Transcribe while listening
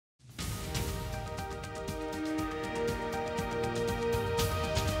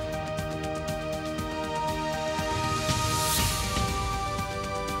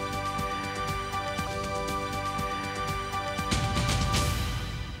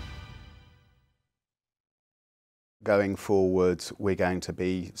Going forwards, we're going to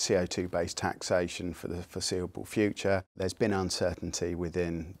be CO2 based taxation for the foreseeable future. There's been uncertainty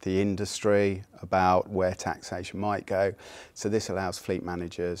within the industry about where taxation might go. So this allows fleet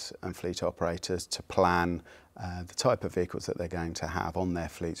managers and fleet operators to plan the type of vehicles that they're going to have on their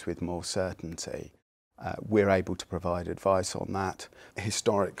fleets with more certainty. We're able to provide advice on that.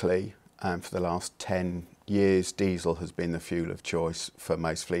 Historically, for the last 10 years, diesel has been the fuel of choice for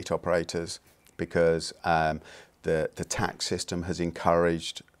most fleet operators because the tax system has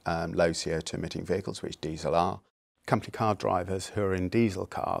encouraged low CO2 emitting vehicles, which diesel are. Company car drivers who are in diesel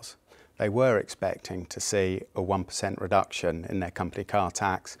cars, they were expecting to see a 1% reduction in their company car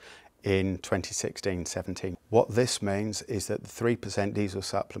tax in 2016-17. What this means is that the 3% diesel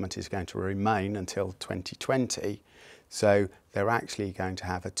supplement is going to remain until 2020, so they're actually going to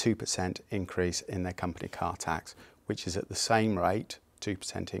have a 2% increase in their company car tax, which is at the same rate,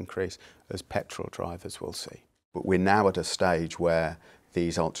 2% increase, as petrol drivers will see. But we're now at a stage where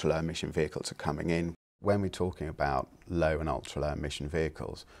these ultra-low emission vehicles are coming in. When we're talking about low and ultra-low emission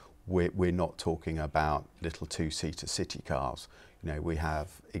vehicles, we're not talking about little two-seater city cars. You know, we have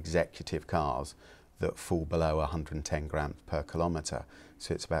executive cars that fall below 110 grams per kilometre.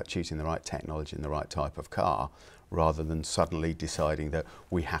 So it's about choosing the right technology and the right type of car, rather than suddenly deciding that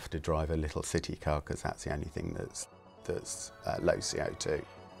we have to drive a little city car because that's the only thing that's low CO2.